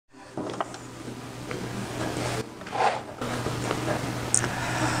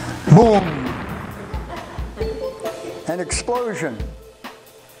Boom! An explosion.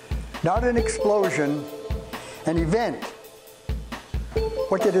 Not an explosion, an event.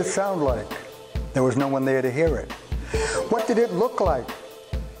 What did it sound like? There was no one there to hear it. What did it look like?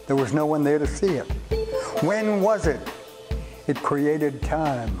 There was no one there to see it. When was it? It created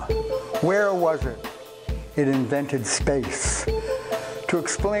time. Where was it? It invented space. To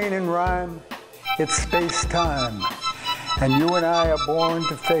explain in rhyme, it's space-time. And you and I are born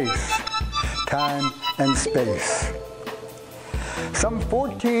to face time and space. Some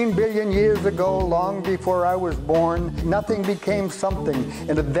 14 billion years ago, long before I was born, nothing became something.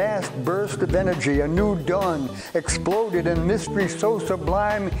 In a vast burst of energy, a new dawn exploded in mystery so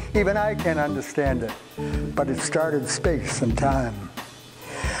sublime, even I can't understand it. But it started space and time.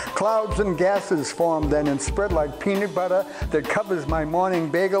 Clouds and gases formed then and spread like peanut butter that covers my morning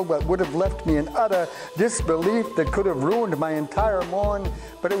bagel, but would have left me in utter disbelief that could have ruined my entire morn.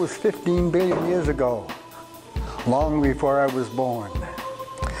 But it was 15 billion years ago, long before I was born.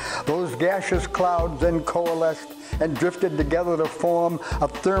 Those gaseous clouds then coalesced and drifted together to form a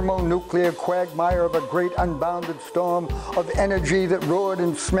thermonuclear quagmire of a great unbounded storm of energy that roared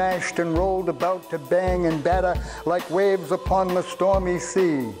and smashed and rolled about to bang and batter like waves upon the stormy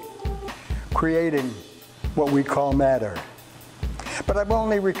sea, creating what we call matter. But I'm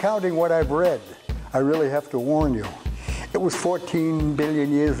only recounting what I've read. I really have to warn you. It was 14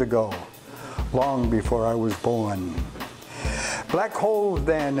 billion years ago, long before I was born. Black holes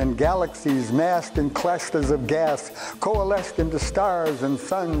then and galaxies massed in clusters of gas coalesced into stars and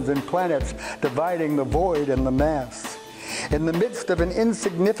suns and planets, dividing the void and the mass. In the midst of an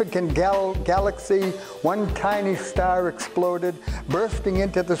insignificant galaxy, one tiny star exploded, bursting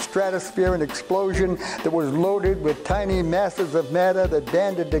into the stratosphere, an explosion that was loaded with tiny masses of matter that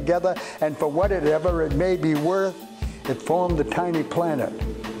banded together, and for whatever it may be worth, it formed the tiny planet,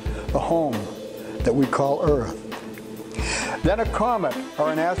 the home that we call Earth. Then a comet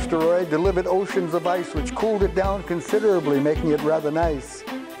or an asteroid delivered oceans of ice which cooled it down considerably, making it rather nice.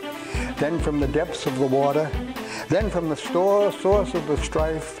 Then from the depths of the water, then from the source of the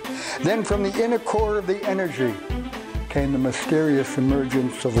strife, then from the inner core of the energy came the mysterious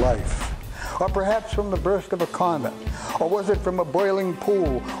emergence of life. Or perhaps from the burst of a comet, or was it from a boiling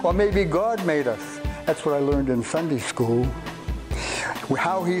pool, or maybe God made us. That's what I learned in Sunday school.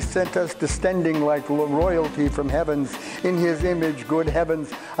 How he sent us descending like royalty from heavens, in his image, good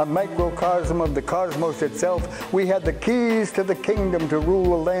heavens, a microcosm of the cosmos itself. We had the keys to the kingdom to rule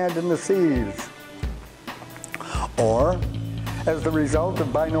the land and the seas. Or, as the result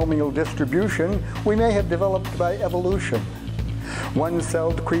of binomial distribution, we may have developed by evolution.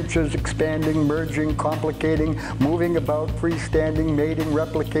 One-celled creatures expanding, merging, complicating, moving about, freestanding, mating,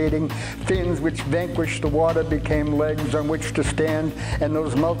 replicating. Fins which vanquished the water became legs on which to stand, and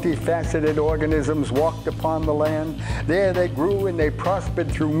those multifaceted organisms walked upon the land. There they grew and they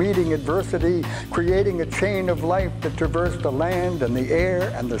prospered through meeting adversity, creating a chain of life that traversed the land and the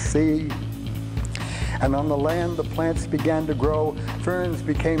air and the sea. And on the land the plants began to grow, ferns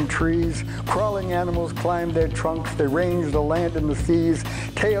became trees, crawling animals climbed their trunks, they ranged the land and the seas,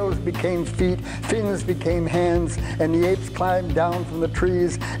 tails became feet, fins became hands, and the apes climbed down from the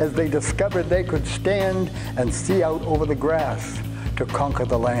trees as they discovered they could stand and see out over the grass to conquer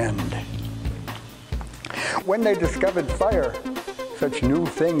the land. When they discovered fire, such new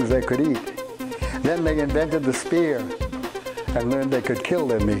things they could eat. Then they invented the spear and learned they could kill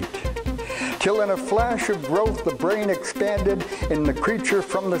their meat. Till in a flash of growth the brain expanded in the creature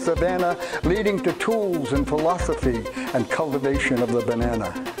from the savannah, leading to tools and philosophy and cultivation of the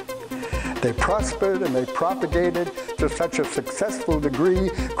banana. They prospered and they propagated to such a successful degree,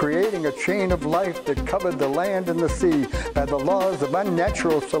 creating a chain of life that covered the land and the sea. By the laws of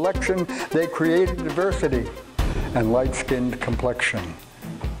unnatural selection, they created diversity and light-skinned complexion.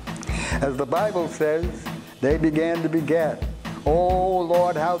 As the Bible says, they began to beget. Oh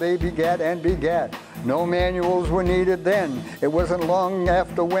Lord, how they begat and begat. No manuals were needed then. It wasn't long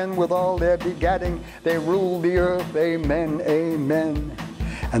after when, with all their begatting, they ruled the earth. Amen, amen.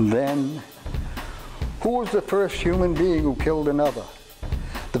 And then, who was the first human being who killed another?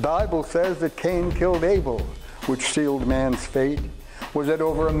 The Bible says that Cain killed Abel, which sealed man's fate. Was it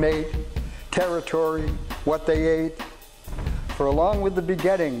over a mate, territory, what they ate? For along with the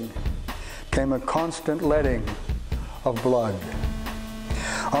begetting came a constant letting of blood.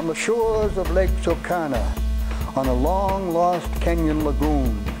 On the shores of Lake Turkana, on a long-lost Kenyan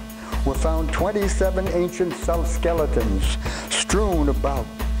lagoon, were found 27 ancient skeletons strewn about.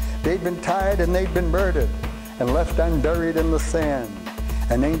 They'd been tied and they'd been murdered and left unburied in the sand.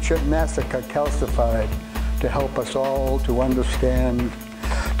 An ancient massacre calcified to help us all to understand.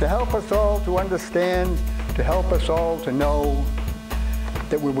 to help us all to understand, to help us all to know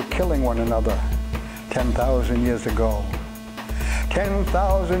that we were killing one another 10,000 years ago.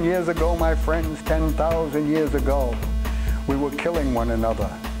 10,000 years ago, my friends, 10,000 years ago, we were killing one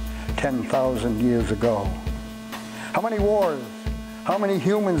another 10,000 years ago. How many wars? How many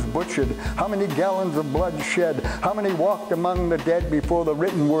humans butchered? How many gallons of blood shed? How many walked among the dead before the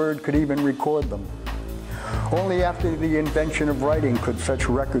written word could even record them? Only after the invention of writing could such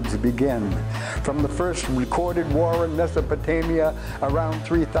records begin. From the first recorded war in Mesopotamia around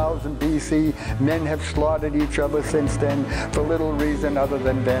 3000 BC, men have slaughtered each other since then for little reason other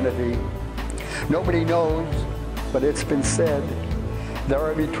than vanity. Nobody knows, but it's been said, there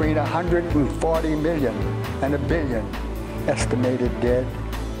are between 140 million and a billion estimated dead.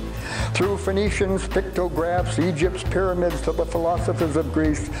 Through Phoenicians, pictographs, Egypt's pyramids to the philosophers of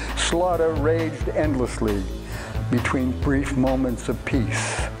Greece, slaughter raged endlessly between brief moments of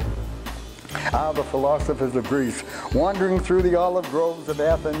peace. The philosophers of Greece, wandering through the olive groves of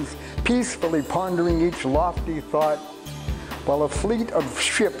Athens, peacefully pondering each lofty thought, while a fleet of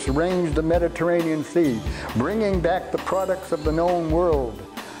ships ranged the Mediterranean Sea, bringing back the products of the known world,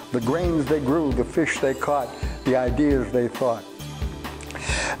 the grains they grew, the fish they caught, the ideas they thought.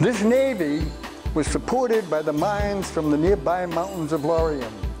 This navy was supported by the mines from the nearby mountains of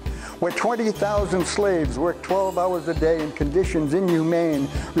Laurium, where 20,000 slaves worked 12 hours a day in conditions inhumane,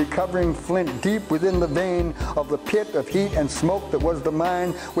 recovering flint deep within the vein of the pit of heat and smoke that was the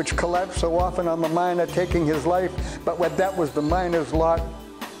mine, which collapsed so often on the miner taking his life, but what that was the miner's lot,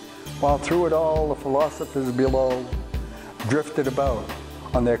 while through it all the philosophers below drifted about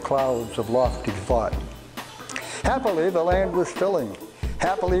on their clouds of lofty thought. Happily, the land was filling.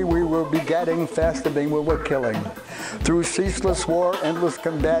 Happily, we were begetting faster than we were killing. Through ceaseless war, endless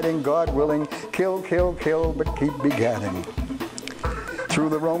combating, God willing, kill, kill, kill, but keep begetting. Through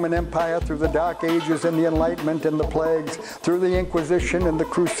the Roman Empire, through the Dark Ages and the Enlightenment and the plagues, through the Inquisition and the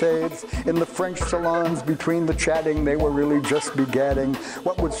Crusades, in the French salons between the chatting, they were really just begatting.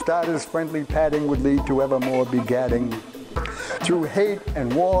 What would start as friendly patting would lead to ever more begatting. Through hate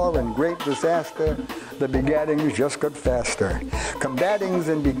and war and great disaster, the begattings just got faster. Combattings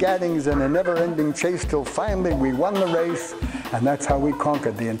and begattings in a never-ending chase till finally we won the race, and that's how we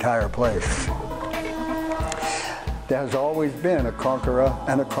conquered the entire place. There has always been a conqueror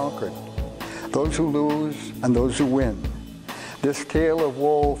and a conquered, those who lose and those who win. This tale of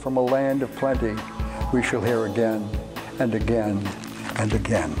woe from a land of plenty we shall hear again and again and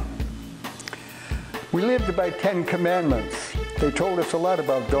again. We lived by 10 commandments. They told us a lot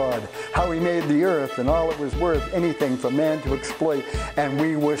about God, how he made the earth and all it was worth, anything for man to exploit, and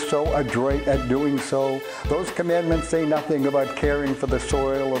we were so adroit at doing so. Those commandments say nothing about caring for the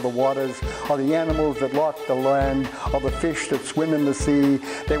soil or the waters or the animals that walk the land or the fish that swim in the sea.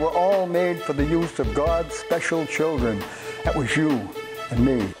 They were all made for the use of God's special children. That was you and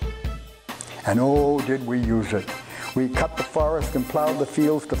me. And oh, did we use it. We cut the forest and plowed the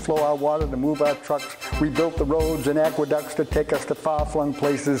fields to flow our water, to move our trucks. We built the roads and aqueducts to take us to far-flung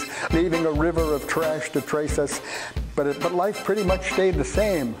places, leaving a river of trash to trace us. But life pretty much stayed the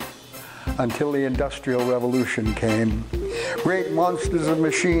same until the Industrial Revolution came. Great monsters of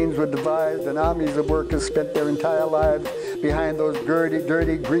machines were devised, and armies of workers spent their entire lives behind those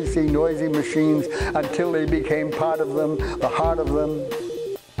dirty, greasy, noisy machines until they became part of them, the heart of them.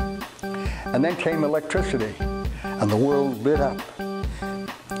 And then came electricity. And the world lit up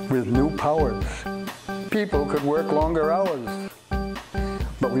with new powers. People could work longer hours,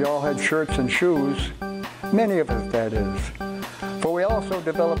 but we all had shirts and shoes, many of us that is, for we also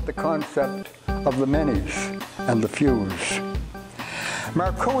developed the concept of the manys and the fews.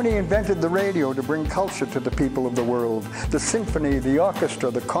 Marconi invented the radio to bring culture to the people of the world, the symphony, the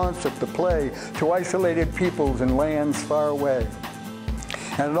orchestra, the concert, the play, to isolated peoples and lands far away.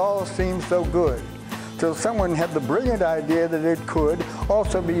 And it all seemed so good, till someone had the brilliant idea that it could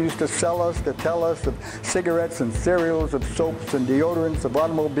also be used to sell us, to tell us of cigarettes and cereals, of soaps and deodorants, of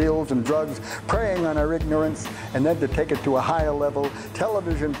automobiles and drugs, preying on our ignorance, and then to take it to a higher level.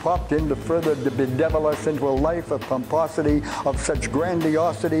 Television popped in to further bedevil us into a life of pomposity, of such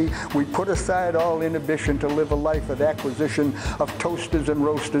grandiosity. We put aside all inhibition to live a life of acquisition, of toasters and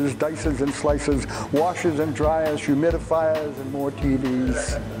roasters, dicers and slicers, washers and dryers, humidifiers, and more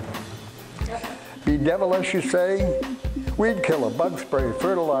TVs. Bedevil us, you say? Weed killer, bug spray,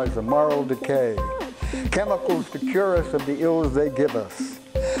 fertilizer, moral decay. Chemicals to cure us of the ills they give us.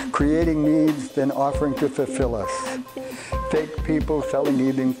 Creating needs, then offering to fulfill us. Fake people selling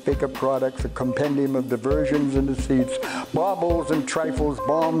even faker products, a compendium of diversions and deceits, baubles and trifles,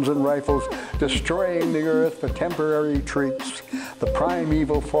 bombs and rifles, destroying the earth for temporary treats, the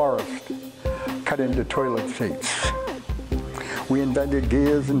primeval forest cut into toilet seats. We invented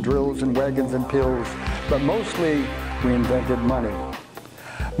gears and drills and wagons and pills, but mostly we invented money.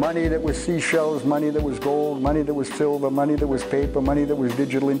 Money that was seashells, money that was gold, money that was silver, money that was paper, money that was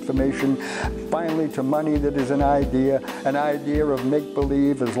digital information, finally to money that is an idea of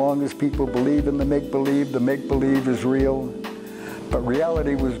make-believe. As long as people believe in the make-believe is real. But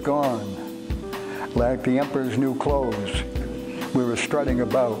reality was gone. Like the emperor's new clothes, we were strutting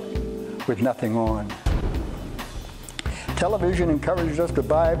about with nothing on. Television encouraged us to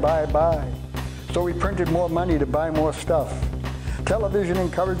buy. So we printed more money to buy more stuff. Television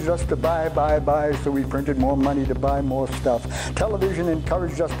encouraged us to buy, so we printed more money to buy more stuff. Television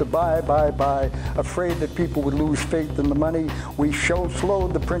encouraged us to buy, afraid that people would lose faith in the money. We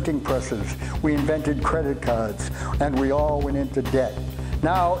slowed the printing presses. We invented credit cards, and we all went into debt.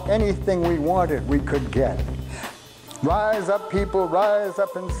 Now, anything we wanted, we could get. Rise up, people, rise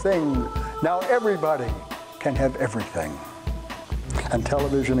up and sing. Now everybody can have everything. And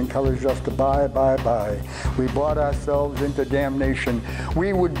television encouraged us to buy. We bought ourselves into damnation.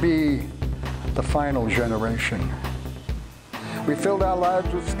 We would be the final generation. We filled our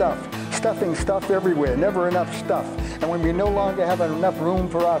lives with stuff, stuffing stuff everywhere, never enough stuff. And when we no longer have enough room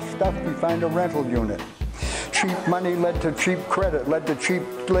for our stuff, we find a rental unit. Cheap money led to cheap credit, led to cheap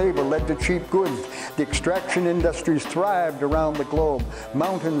labor, led to cheap goods. The extraction industries thrived around the globe.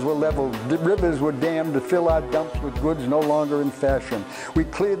 Mountains were leveled, the rivers were dammed to fill our dumps with goods no longer in fashion. We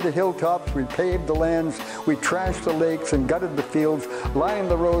cleared the hilltops, we paved the lands, we trashed the lakes and gutted the fields, lined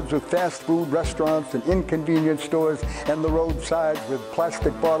the roads with fast food restaurants and inconvenience stores, and the roadsides with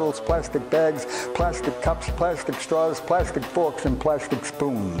plastic bottles, plastic bags, plastic cups, plastic straws, plastic forks, and plastic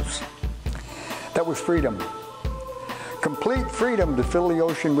spoons. That was freedom. Complete freedom to fill the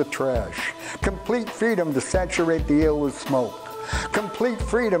ocean with trash. Complete freedom to saturate the air with smoke. Complete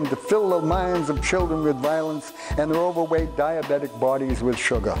freedom to fill the minds of children with violence and their overweight diabetic bodies with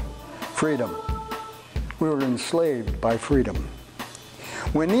sugar. Freedom. We were enslaved by freedom.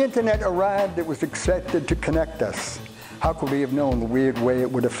 When the internet arrived, it was expected to connect us. How could we have known the weird way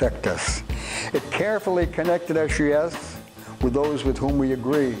it would affect us? It carefully connected us, yes, with those with whom we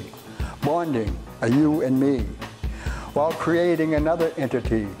agree, bonding, a you and me, while creating another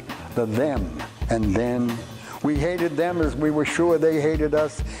entity, the them, and then we hated them as we were sure they hated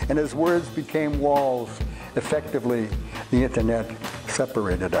us, and as words became walls, effectively, the internet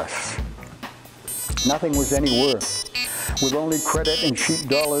separated us. Nothing was any worse. With only credit and cheap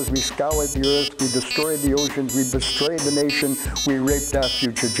dollars, we scoured the earth, we destroyed the oceans, we betrayed the nation, we raped our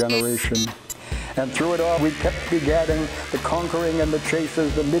future generation. And through it all, we kept begatting the conquering and the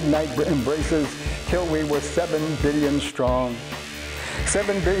chasers, the midnight embraces, till we were 7 billion strong.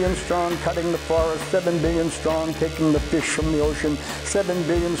 7 billion strong cutting the forest, 7 billion strong taking the fish from the ocean, 7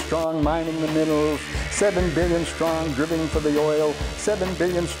 billion strong mining the minerals, 7 billion strong drilling for the oil, 7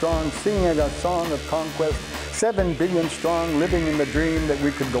 billion strong singing a song of conquest, 7 billion strong living in the dream that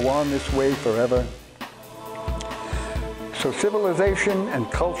we could go on this way forever. So civilization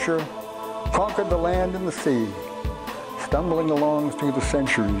and culture conquered the land and the sea, stumbling along through the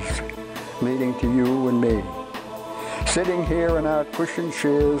centuries, leading to you and me. Sitting here in our cushioned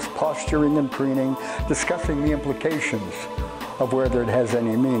chairs, posturing and preening, discussing the implications of whether it has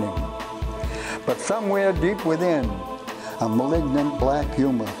any meaning. But somewhere deep within, a malignant black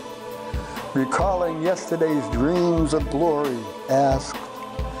humor, recalling yesterday's dreams of glory, asked,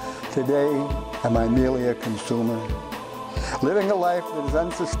 today, am I merely a consumer? Living a life that is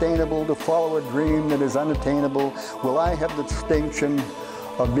unsustainable to follow a dream that is unattainable, will I have the distinction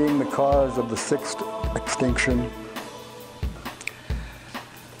of being the cause of the 6th extinction?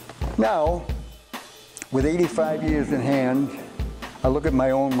 Now, with 85 years in hand, I look at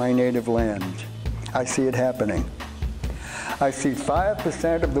my native land. I see it happening. I see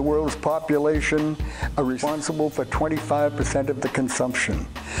 5% of the world's population are responsible for 25% of the consumption.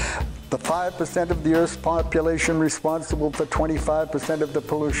 The 5% of the Earth's population responsible for 25% of the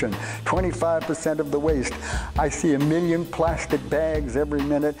pollution, 25% of the waste. I see 1 million plastic bags every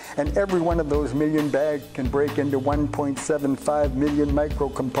minute, and every one of those 1 million bags can break into 1.75 million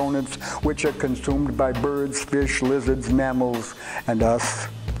micro-components, which are consumed by birds, fish, lizards, mammals, and us.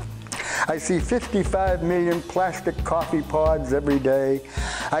 I see 55 million plastic coffee pods every day.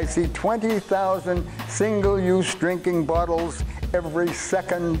 I see 20,000 single-use drinking bottles every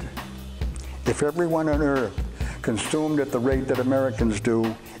second. If everyone on Earth consumed at the rate that Americans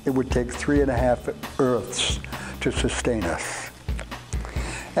do, it would take 3.5 Earths to sustain us.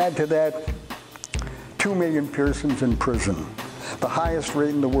 Add to that 2 million persons in prison, the highest rate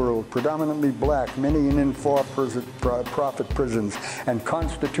in the world, predominantly black, many in for-profit prisons, and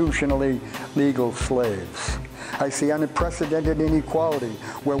constitutionally legal slaves. I see unprecedented inequality,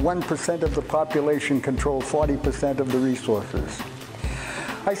 where 1% of the population control 40% of the resources.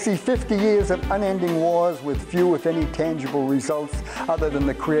 I see 50 years of unending wars with few, if any, tangible results other than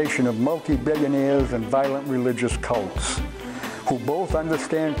the creation of multi-billionaires and violent religious cults, who both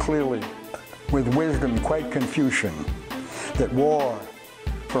understand clearly, with wisdom quite Confucian, that war,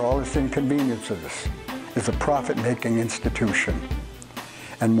 for all its inconveniences, is a profit-making institution,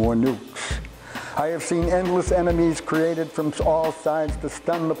 and more nukes. I have seen endless enemies created from all sides to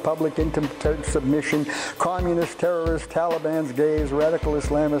stun the public into submission: communists, terrorists, Talibans, gays, radical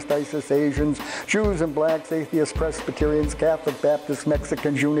Islamists, ISIS, Asians, Jews and blacks, atheists, Presbyterians, Catholic, Baptists,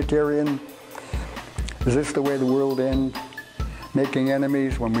 Mexicans, Unitarian. Is this the way the world ends? Making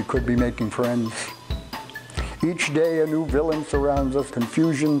enemies when we could be making friends? Each day a new villain surrounds us,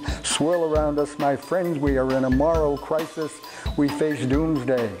 confusion swirl around us. My friends, we are in a moral crisis. We face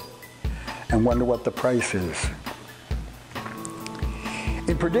doomsday and wonder what the price is.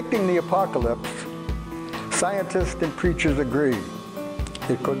 In predicting the apocalypse, scientists and preachers agree.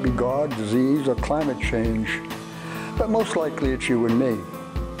 It could be God, disease, or climate change, but most likely it's you and me.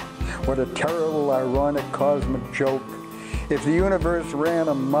 What a terrible, ironic, cosmic joke. If the universe ran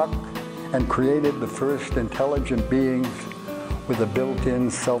amok and created the first intelligent beings with a built-in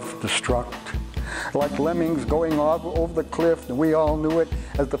self-destruct, like lemmings going off over the cliff, and we all knew it,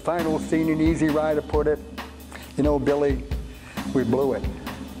 as the final scene in Easy Rider put it, you know, Billy, we blew it.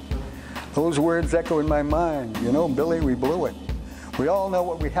 Those words echo in my mind, you know, Billy, we blew it. We all know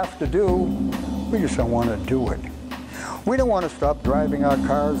what we have to do, we just don't want to do it. We don't want to stop driving our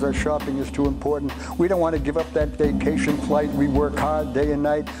cars, our shopping is too important. We don't want to give up that vacation flight. We work hard day and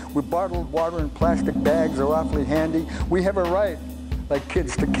night. We bottled water and plastic bags are awfully handy. We have a right, like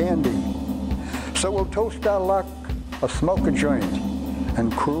kids, to candy. So we'll toast our luck, or smoke a joint,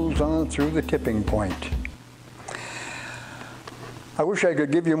 and cruise on through the tipping point. I wish I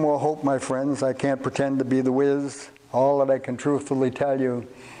could give you more hope, my friends. I can't pretend to be the whiz. All that I can truthfully tell you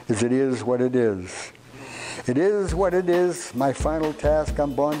is it is what it is. It is what it is, my final task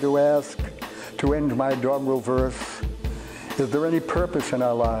I'm born to ask, to end my doggerel verse. Is there any purpose in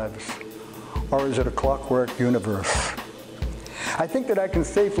our lives, or is it a clockwork universe? I think that I can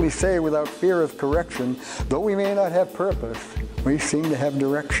safely say without fear of correction, though we may not have purpose, we seem to have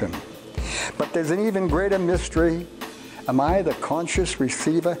direction. But there's an even greater mystery. Am I the conscious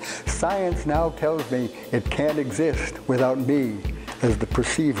receiver? Science now tells me it can't exist without me as the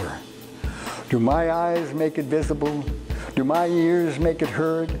perceiver. Do my eyes make it visible? Do my ears make it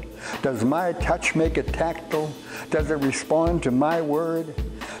heard? Does my touch make it tactile? Does it respond to my word?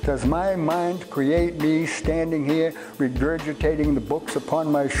 Does my mind create me standing here regurgitating the books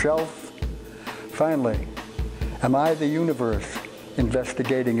upon my shelf? Finally, am I the universe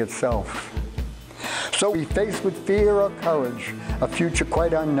investigating itself? So we face with fear or courage a future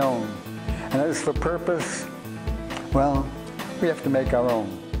quite unknown. And as for purpose, well, we have to make our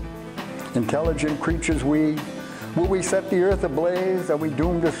own. Intelligent creatures we, will we set the earth ablaze? Are we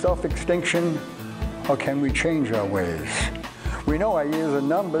doomed to self-extinction? Or can we change our ways? We know our years are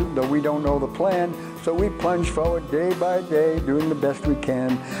numbered, though we don't know the plan, so we plunge forward day by day, doing the best we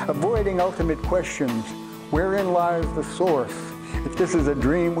can, avoiding ultimate questions. Wherein lies the source? If this is a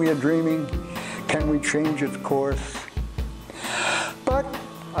dream we are dreaming, can we change its course? But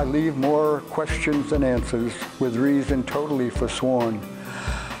I leave more questions than answers, with reason totally forsworn.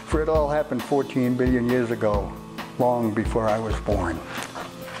 For it all happened 14 billion years ago, long before I was born.